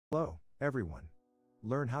Hello, everyone.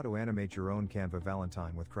 Learn how to animate your own Canva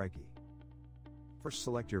Valentine with Krikey. First,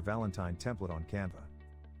 select your Valentine template on Canva.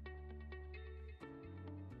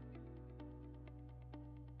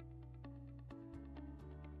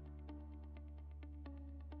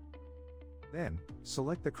 Then,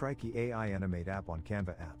 select the Krikey AI Animate app on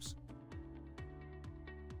Canva apps.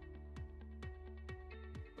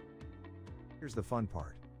 Here's the fun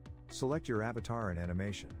part. Select your avatar and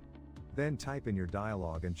animation. Then type in your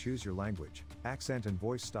dialogue and choose your language, accent and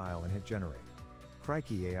voice style and hit generate.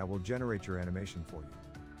 Krikey AI will generate your animation for you.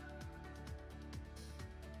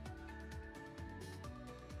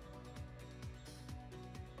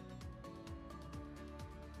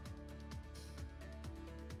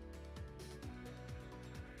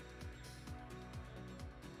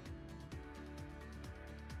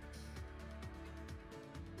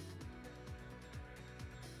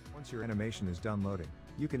 Once your animation is done loading,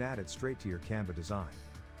 you can add it straight to your Canva design.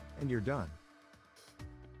 And you're done.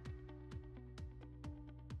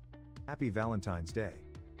 Happy Valentine's Day.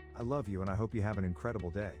 I love you and I hope you have an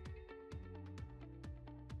incredible day.